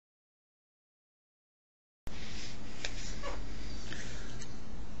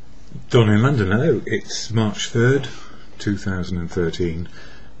DonInLondon, hello, it's March 3rd, 2013.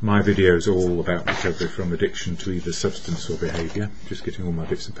 My video is all about recovery from addiction to either substance or behaviour, just getting all my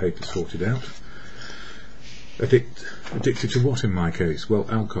bits of paper sorted out. Addicted to what in my case? Well,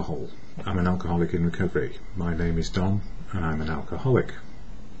 alcohol. I'm an alcoholic in recovery. My name is Don and I'm an alcoholic,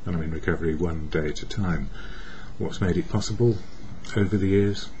 and I'm in recovery one day at a time. What's made it possible over the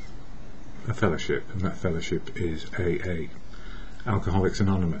years? A fellowship, and that fellowship is AA, Alcoholics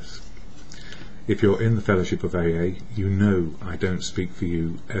Anonymous. If you're in the fellowship of AA, you know I don't speak for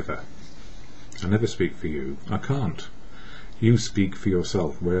you ever. I never speak for you. I can't. You speak for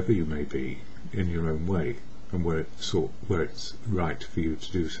yourself wherever you may be, in your own way, and where it's right for you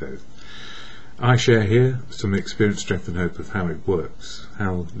to do so. I share here some experience, strength and hope of how it works,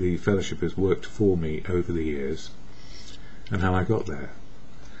 how the fellowship has worked for me over the years, and how I got there.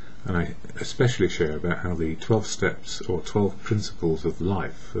 And I especially share about how the 12 steps or 12 principles of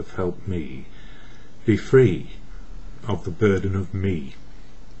life have helped me be free of the burden of me,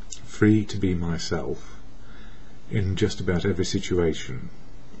 free to be myself in just about every situation,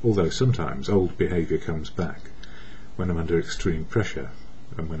 although sometimes old behaviour comes back when I'm under extreme pressure.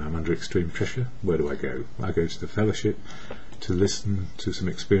 And when I'm under extreme pressure, where do I go? I go to the fellowship to listen to some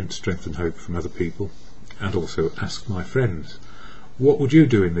experience, strength and hope from other people, and also ask my friends, what would you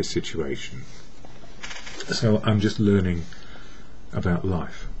do in this situation? So I'm just learning about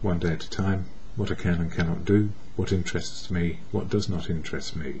life one day at a time, what I can and cannot do, what interests me, what does not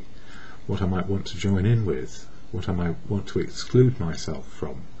interest me, what I might want to join in with, what I might want to exclude myself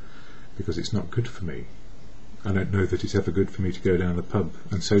from, because it's not good for me. I don't know that it's ever good for me to go down the pub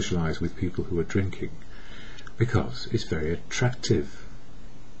and socialise with people who are drinking, because it's very attractive,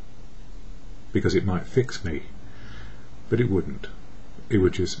 because it might fix me, but it wouldn't. It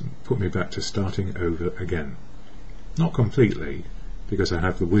would just put me back to starting over again. Not completely, because I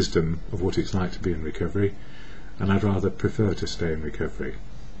have the wisdom of what it's like to be in recovery, and I'd rather prefer to stay in recovery.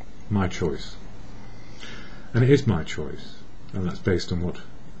 My choice. And it is my choice, and that's based on what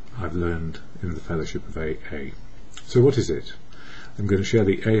I've learned in the fellowship of AA. So what is it? I'm going to share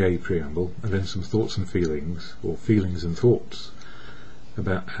the AA preamble and then some thoughts and feelings, or feelings and thoughts,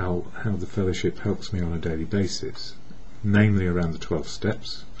 about how the fellowship helps me on a daily basis, namely around the 12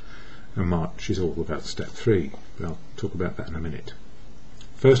 steps, and March is all about step 3, but I'll talk about that in a minute.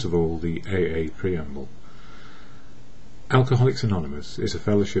 First of all, the AA preamble. Alcoholics Anonymous is a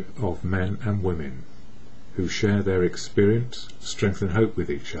fellowship of men and women who share their experience, strength and hope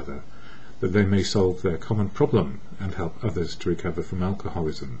with each other, that they may solve their common problem and help others to recover from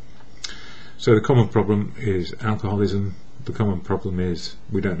alcoholism. So the common problem is alcoholism, the common problem is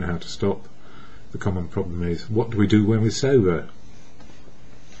we don't know how to stop, the common problem is what do we do when we're sober?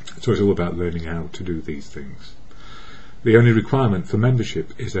 So it's all about learning how to do these things. The only requirement for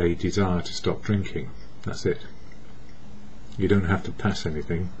membership is a desire to stop drinking. That's it. You don't have to pass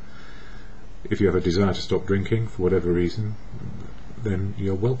anything. If you have a desire to stop drinking for whatever reason, then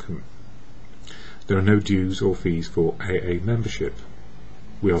you're welcome. There are no dues or fees for AA membership.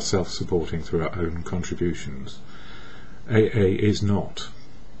 We are self-supporting through our own contributions. AA is not,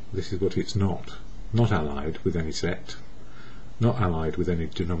 this is what it's not allied with any sect, not allied with any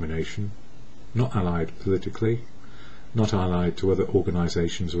denomination, not allied politically, not allied to other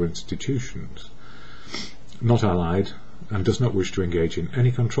organisations or institutions, not allied and does not wish to engage in any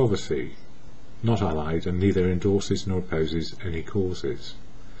controversy, not allied and neither endorses nor opposes any causes.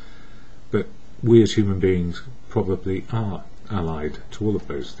 But we as human beings probably are allied to all of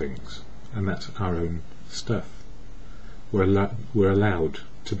those things, and that's our own stuff. We're allowed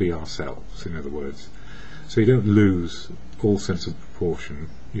to be ourselves, in other words. So you don't lose all sense of proportion,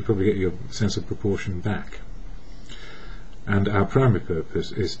 you probably get your sense of proportion back. And our primary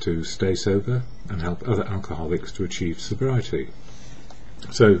purpose is to stay sober and help other alcoholics to achieve sobriety.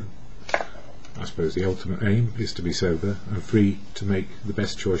 So I suppose the ultimate aim is to be sober and free to make the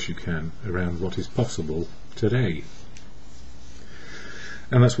best choice you can around what is possible today.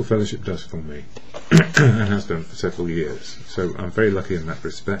 And that's what fellowship does for me, and has done for several years. So I'm very lucky in that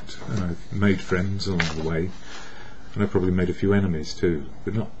respect, and I've made friends along the way, and I've probably made a few enemies too,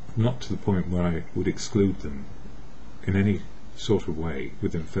 but not to the point where I would exclude them in any sort of way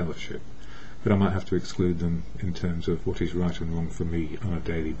within fellowship, but I might have to exclude them in terms of what is right and wrong for me on a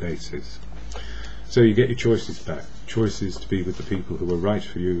daily basis. So you get your choices back, choices to be with the people who are right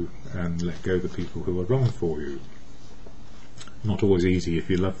for you and let go of the people who are wrong for you. Not always easy if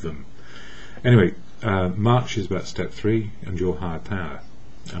you love them. Anyway, March is about step 3 and your higher power,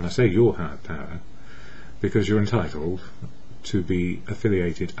 and I say your higher power because you're entitled to be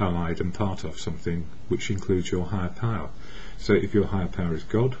affiliated, allied and part of something which includes your higher power. So if your higher power is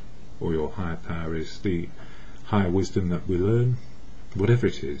God, or your higher power is the higher wisdom that we learn. Whatever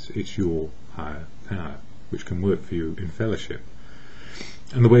it is, it's your higher power, which can work for you in fellowship.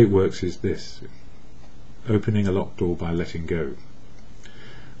 And the way it works is this: opening a locked door by letting go.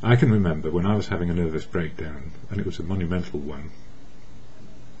 I can remember when I was having a nervous breakdown, and it was a monumental one.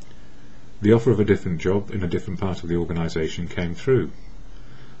 The offer of a different job in a different part of the organisation came through.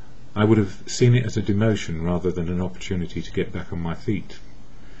 I would have seen it as a demotion rather than an opportunity to get back on my feet.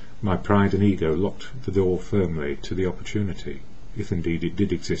 My pride and ego locked the door firmly to the opportunity, if indeed it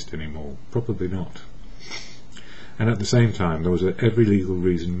did exist anymore. Probably not. And at the same time, there was every legal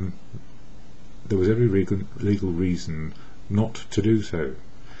reason not to do so.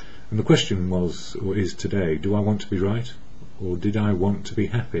 And the question was, or is today, do I want to be right, or did I want to be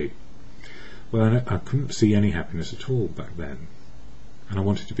happy? Well, I couldn't see any happiness at all back then, and I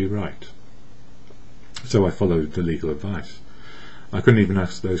wanted to be right. So I followed the legal advice. I couldn't even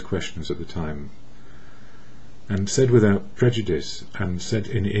ask those questions at the time, and said without prejudice, and said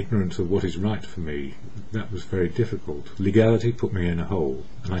in ignorance of what is right for me. That was very difficult. Legality put me in a hole,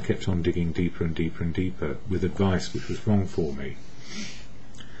 and I kept on digging deeper and deeper and deeper with advice which was wrong for me.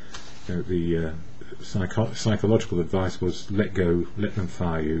 The psychological advice was, let go, let them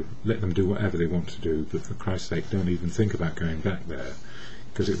fire you, let them do whatever they want to do, but for Christ's sake don't even think about going back there,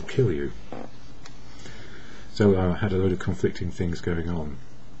 because it will kill you. So I had a load of conflicting things going on,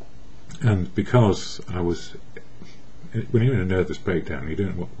 and because when you're in a nervous breakdown, you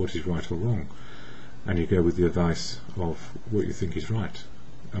don't know what is right or wrong, and you go with the advice of what you think is right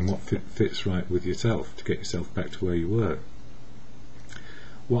and what fits right with yourself to get yourself back to where you were.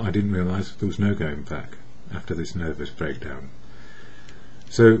 What I didn't realise, there was no going back after this nervous breakdown.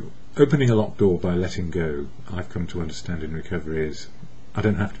 So opening a locked door by letting go, I've come to understand in recovery, is I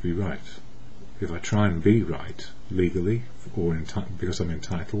don't have to be right. If I try and be right legally, or because I'm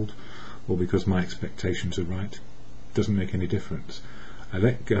entitled, or because my expectations are right, it doesn't make any difference. I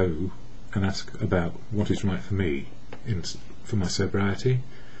let go and ask about what is right for me for my sobriety,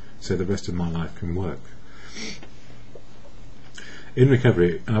 so the rest of my life can work. In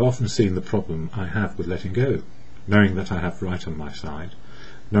recovery, I've often seen the problem I have with letting go, knowing that I have right on my side,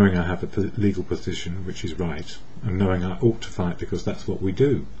 knowing I have a legal position which is right, and knowing I ought to fight because that's what we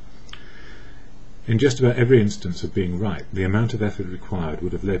do. In just about every instance of being right, the amount of effort required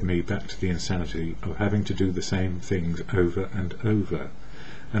would have led me back to the insanity of having to do the same things over and over,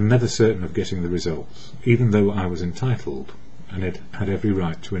 and never certain of getting the results, even though I was entitled and had every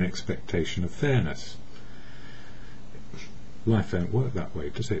right to an expectation of fairness. Life don't work that way,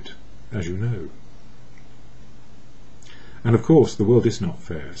 does it? As you know. And of course the world is not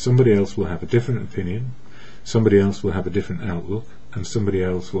fair. Somebody else will have a different opinion, somebody else will have a different outlook, and somebody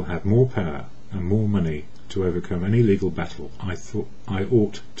else will have more power and more money to overcome any legal battle I thought I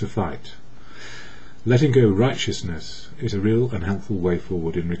ought to fight. Letting go righteousness is a real and helpful way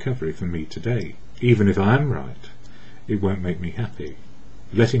forward in recovery for me today. Even if I am right, it won't make me happy.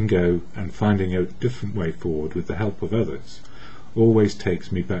 Letting go and finding a different way forward with the help of others always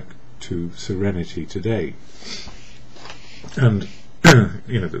takes me back to serenity today. And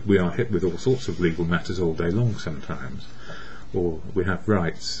that we are hit with all sorts of legal matters all day long sometimes, or we have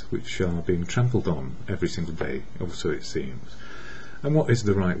rights which are being trampled on every single day, or so it seems. And what is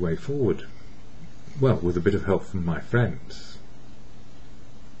the right way forward? Well, with a bit of help from my friends,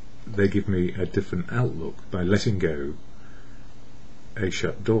 they give me a different outlook by letting go a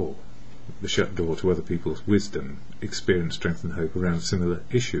shut door, the shut door to other people's wisdom, experience, strength and hope around similar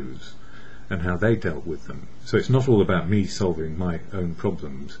issues and how they dealt with them. So it's not all about me solving my own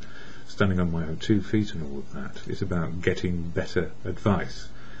problems, standing on my own 2 feet and all of that. It's about getting better advice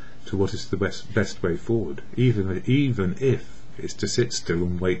to what is the best way forward, even if it's to sit still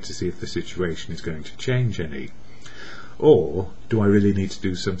and wait to see if the situation is going to change any. Or do I really need to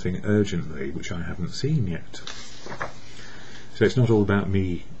do something urgently which I haven't seen yet? So it's not all about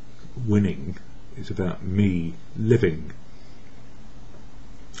me winning, it's about me living.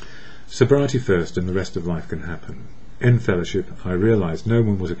 Sobriety first and the rest of life can happen. In fellowship I realised no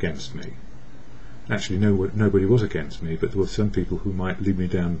one was against me. Actually nobody was against me, but there were some people who might lead me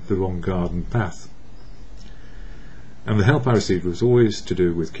down the wrong garden path. And the help I received was always to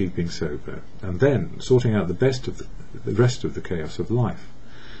do with keeping sober, and then sorting out the rest of the chaos of life.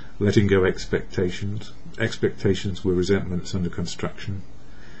 Letting go expectations were resentments under construction.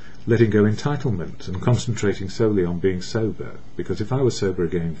 Letting go entitlement and concentrating solely on being sober, because if I was sober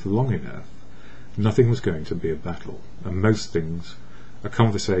again for long enough, nothing was going to be a battle, and most things a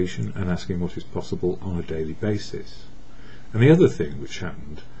conversation and asking what is possible on a daily basis. And the other thing which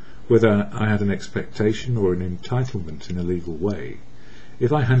happened, whether I had an expectation or an entitlement in a legal way,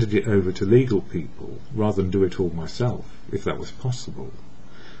 If I handed it over to legal people, rather than do it all myself, if that was possible,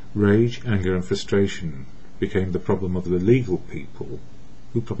 rage, anger and frustration became the problem of the legal people,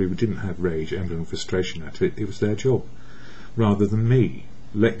 who probably didn't have rage, anger and frustration at it. It was their job, rather than me.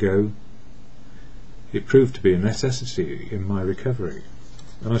 Let go. It proved to be a necessity in my recovery,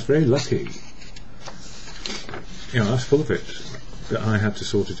 and I was very lucky. I was full of it, that I had to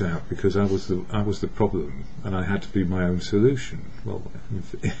sort it out, because I was the problem, and I had to be my own solution. Well,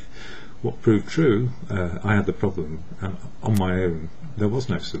 what proved true, I had the problem, and on my own there was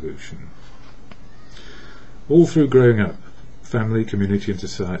no solution. All through growing up, family, community and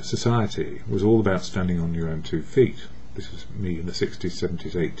society was all about standing on your own 2 feet. This was me in the 60s,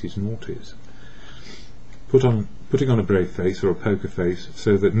 70s, 80s and noughties. Putting on a brave face or a poker face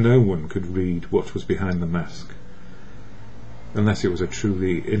so that no one could read what was behind the mask, unless it was a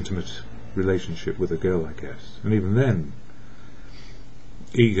truly intimate relationship with a girl, I guess. And even then,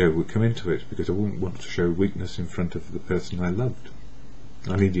 ego would come into it, because I wouldn't want to show weakness in front of the person I loved.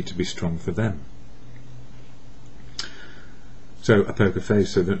 I needed to be strong for them. So a poker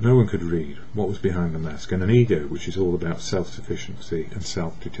face so that no one could read what was behind the mask, and an ego which is all about self-sufficiency and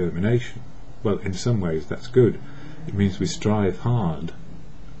self-determination. Well, in some ways that's good. It means we strive hard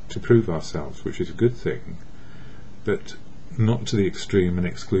to prove ourselves, which is a good thing, but not to the extreme and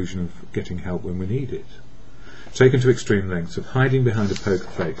exclusion of getting help when we need it. Taken to extreme lengths of hiding behind a poker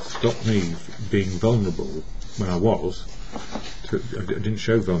face stopped me being vulnerable when I was. I didn't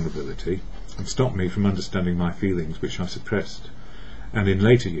show vulnerability, and stopped me from understanding my feelings, which I suppressed, and in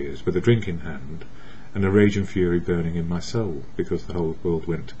later years, with a drink in hand and a rage and fury burning in my soul, because the whole world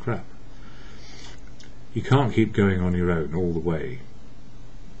went to crap. You can't keep going on your own all the way.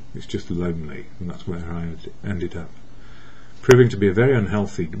 It's just lonely, and that's where I ended up. Proving to be a very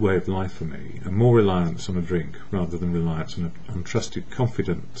unhealthy way of life for me, and more reliance on a drink rather than reliance on untrusted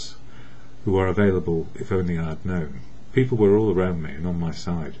confidants who are available if only I had known. People were all around me and on my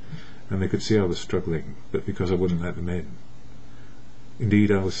side, and they could see I was struggling, but because I wouldn't let them in.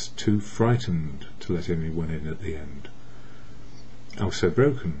 Indeed, I was too frightened to let anyone in at the end. I was so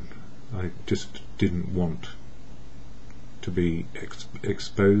broken, I just didn't want to be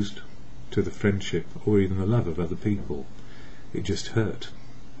exposed to the friendship or even the love of other people. It just hurt.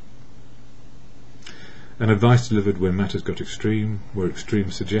 And advice delivered when matters got extreme were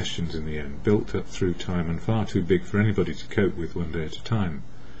extreme suggestions in the end, built up through time and far too big for anybody to cope with one day at a time.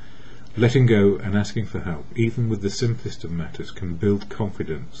 Letting go and asking for help, even with the simplest of matters, can build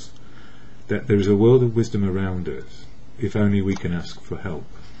confidence that there is a world of wisdom around us, if only we can ask for help.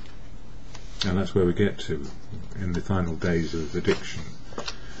 And that's where we get to in the final days of addiction.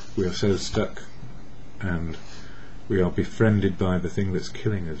 We are so stuck, and we are befriended by the thing that's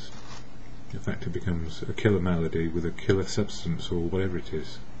killing us. In fact, it becomes a killer malady with a killer substance, or whatever it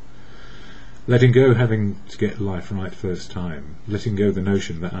is. Letting go having to get life right first time, letting go the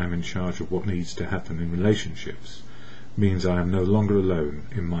notion that I'm in charge of what needs to happen in relationships, means I am no longer alone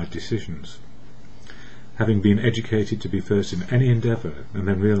in my decisions. Having been educated to be first in any endeavour, and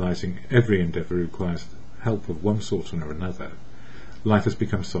then realising every endeavour requires help of one sort or another, life has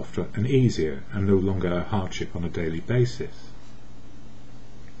become softer and easier, and no longer a hardship on a daily basis.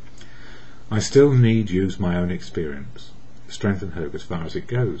 I still need use my own experience, strength and hope as far as it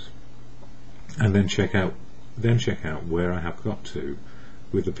goes, and then check out where I have got to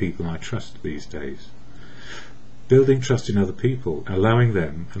with the people I trust these days. Building trust in other people, allowing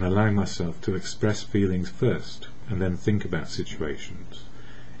them and allowing myself to express feelings first and then think about situations.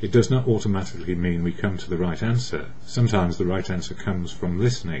 It does not automatically mean we come to the right answer. Sometimes the right answer comes from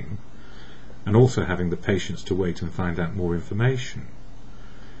listening and also having the patience to wait and find out more information.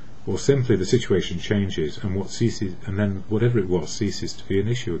 Or simply the situation changes and then whatever it was ceases to be an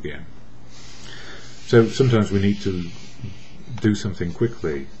issue again. So sometimes we need to do something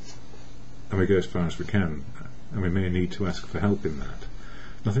quickly, and we go as far as we can, and we may need to ask for help in that.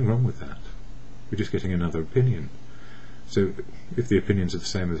 Nothing wrong with that. We're just getting another opinion. So if the opinions are the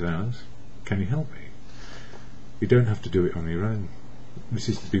same as ours, can you help me? You don't have to do it on your own. This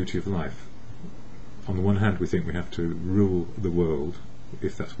is the beauty of life. On the one hand, we think we have to rule the world,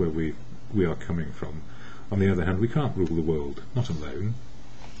 if that's where we are coming from. On the other hand, we can't rule the world, not alone.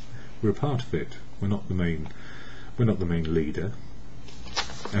 We're a part of it. We're not the main leader.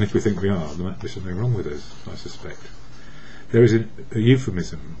 And if we think we are, there might be something wrong with us, I suspect. There is a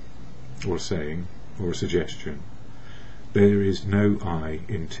euphemism, or a saying, or a suggestion. There is no I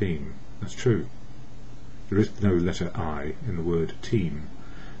in team. That's true. There is no letter I in the word team.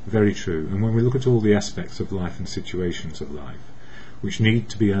 Very true. And when we look at all the aspects of life and situations of life, which need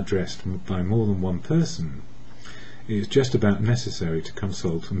to be addressed by more than one person, It is just about necessary to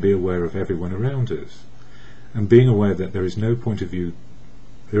consult and be aware of everyone around us, and being aware that there is a point of view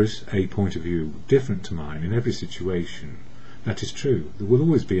different to mine in every situation. That is true. There will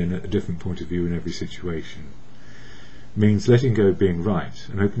always be a different point of view in every situation. Means letting go of being right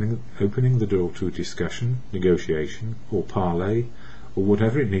and opening the door to a discussion, negotiation, or parley, or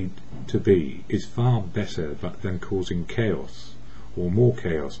whatever it need to be, is far better than causing chaos, or more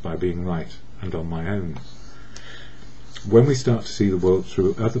chaos, by being right and on my own. When we start to see the world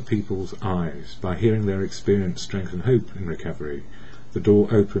through other people's eyes, by hearing their experience, strength and hope in recovery, the door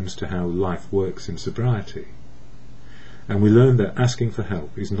opens to how life works in sobriety. And we learn that asking for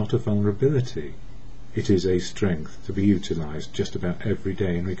help is not a vulnerability. It is a strength to be utilised just about every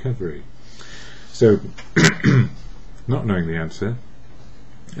day in recovery. So, not knowing the answer,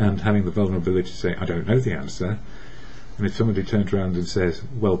 and having the vulnerability to say, I don't know the answer, and if somebody turns around and says,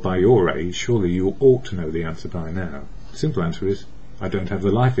 well, by your age, surely you ought to know the answer by now. The simple answer is, I don't have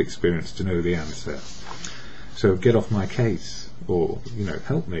the life experience to know the answer. So get off my case, or,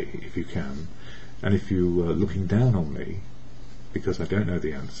 help me if you can. And if you are looking down on me, because I don't know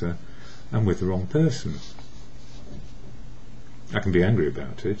the answer, I'm with the wrong person. I can be angry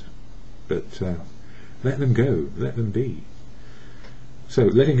about it, but let them go, let them be. So,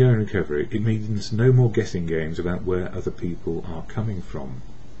 letting go in recovery, it means no more guessing games about where other people are coming from.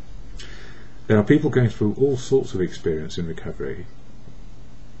 There are people going through all sorts of experience in recovery,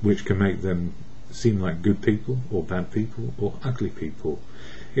 which can make them seem like good people, or bad people, or ugly people.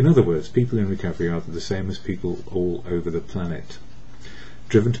 In other words, people in recovery are the same as people all over the planet,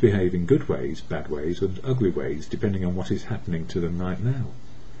 driven to behave in good ways, bad ways, and ugly ways, depending on what is happening to them right now.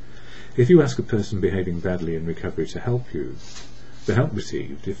 If you ask a person behaving badly in recovery to help you, the help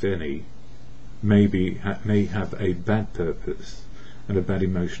received, if any, may have a bad purpose and a bad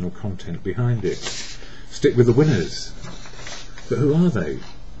emotional content behind it. Stick with the winners. But who are they?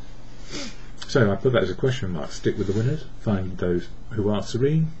 So I put that as a question mark. Stick with the winners. Find those who are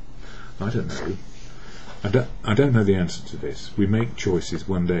serene. I don't know. I don't know the answer to this. We make choices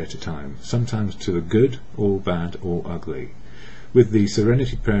one day at a time, sometimes to the good, or bad, or ugly. With the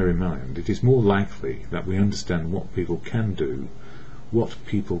serenity prayer in mind, it is more likely that we understand what people can do, what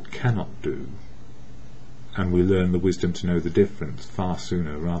people cannot do, and we learn the wisdom to know the difference far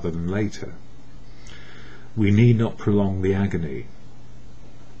sooner rather than later. We need not prolong the agony.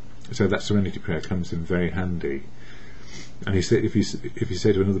 So that serenity prayer comes in very handy. And if you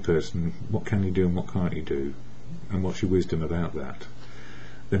say to another person, what can you do and what can't you do, and what's your wisdom about that,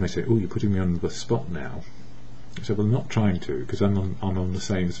 then they say, oh, you're putting me on the spot now. So, well, I'm not trying to, because I'm on the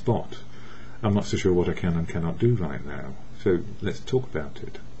same spot. I'm not so sure what I can and cannot do right now. So let's talk about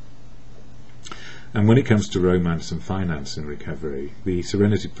it. And when it comes to romance and finance in recovery, the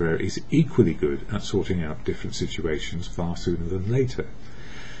serenity prayer is equally good at sorting out different situations far sooner than later.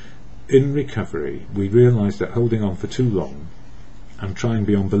 In recovery, we realise that holding on for too long and trying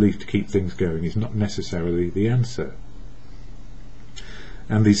beyond belief to keep things going is not necessarily the answer.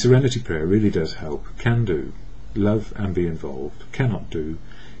 And the serenity prayer really does help. Can do, love and be involved. Cannot do,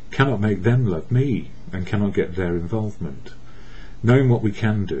 cannot make them love me and cannot get their involvement. Knowing what we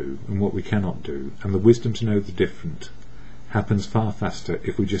can do and what we cannot do, and the wisdom to know the different, happens far faster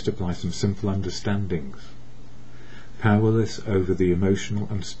if we just apply some simple understandings. Powerless over the emotional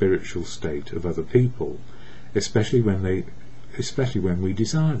and spiritual state of other people, especially when we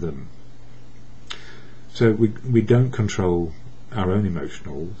desire them. So we don't control our own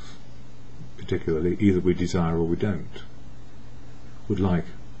emotionals, particularly. Either we desire or we don't. Would like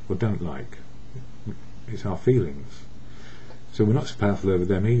or don't like. It's our feelings. So we're not so powerful over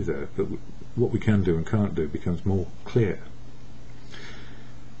them either, but what we can do and can't do becomes more clear.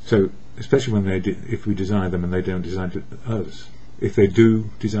 So, especially when if we desire them and they don't desire us. If they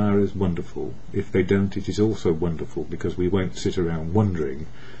do desire us, wonderful. If they don't, it is also wonderful, because we won't sit around wondering.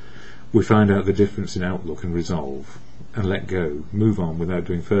 We find out the difference in outlook and resolve, and let go, move on without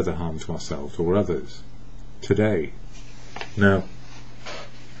doing further harm to ourselves or others. Today. Now,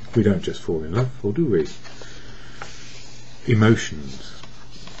 we don't just fall in love, or do we? Emotions.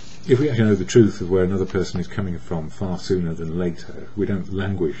 If we actually know the truth of where another person is coming from far sooner than later, we don't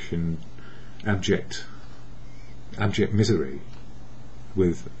languish in abject misery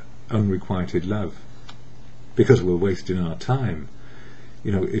with unrequited love, because we're wasting our time.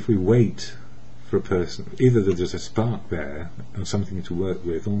 If we wait for a person, either there's a spark there and something to work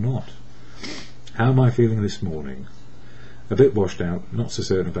with, or not. How am I feeling this morning? A bit washed out, not so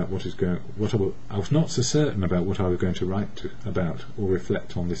certain about I was not so certain about what I was going to write about or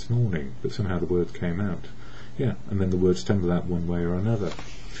reflect on this morning, but somehow the words came out. Yeah, and then the words tumble out one way or another.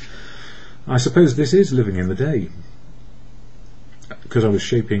 I suppose this is living in the day. because I was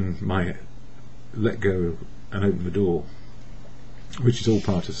shaping my let go and open the door, which is all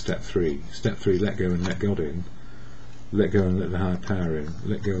part of step 3. Step 3, let go and let God in. Let go and let the higher power in.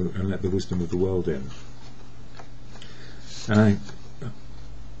 Let go and let the wisdom of the world in. And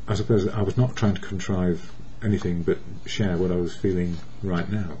I suppose I was not trying to contrive anything but share what I was feeling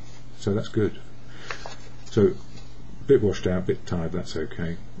right now. So that's good. So, a bit washed out, a bit tired, that's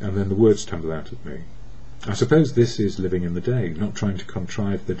okay. And then the words tumble out at me. I suppose this is living in the day, not trying to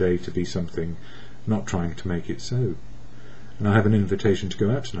contrive the day to be something, not trying to make it so. And I have an invitation to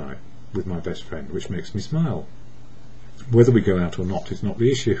go out tonight with my best friend, which makes me smile. Whether we go out or not is not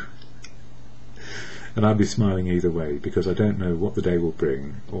the issue. And I'll be smiling either way, because I don't know what the day will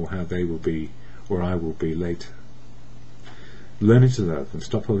bring, or how they will be, or I will be later. Learning to love and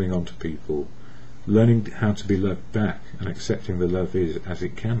stop holding on to people, learning how to be loved back and accepting the love is as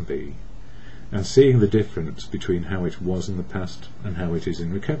it can be, and seeing the difference between how it was in the past and how it is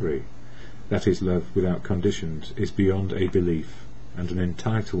in recovery. That is, love without conditions is beyond a belief and an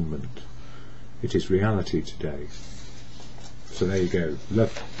entitlement. It is reality today. So there you go.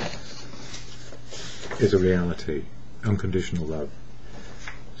 Love is a reality, unconditional love.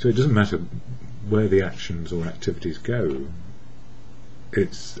 So it doesn't matter where the actions or activities go,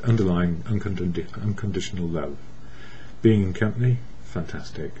 it's underlying unconditional love. Being in company,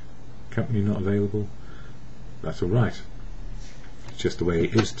 fantastic. Company not available, that's alright. It's just the way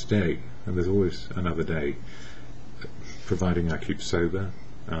it is today, and there's always another day, providing I keep sober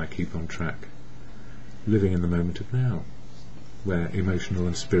and I keep on track, living in the moment of now, where emotional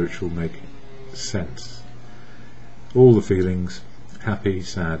and spiritual make sense. All the feelings, happy,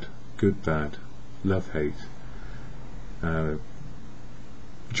 sad, good, bad, love, hate,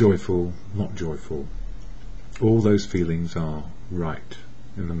 joyful, not joyful, all those feelings are right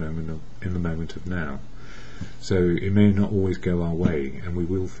in the moment of now. So it may not always go our way, and we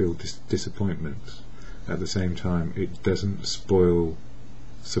will feel disappointments. At the same time, it doesn't spoil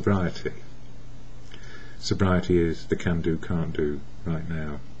sobriety. Sobriety is the can do, can't do right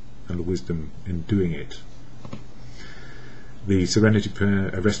now, and the wisdom in doing it. The serenity prayer,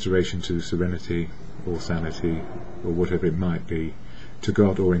 a restoration to serenity or sanity or whatever it might be, to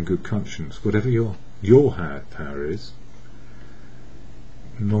God or in good conscience, whatever your higher power is.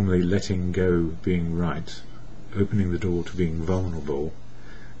 Normally letting go, being right, opening the door to being vulnerable,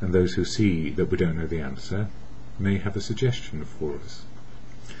 and those who see that we don't know the answer may have a suggestion for us.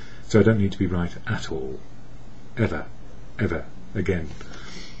 So I don't need to be right at all, ever, again.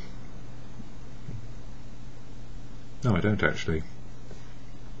 No, I don't actually.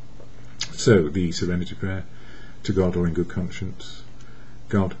 So the serenity prayer, to God or in good conscience.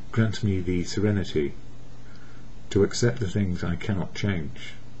 God, grant me the serenity to accept the things I cannot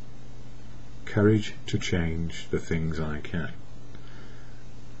change, courage to change the things I can,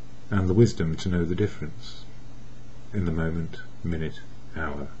 and the wisdom to know the difference in the moment, minute,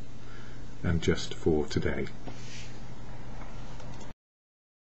 hour, and just for today.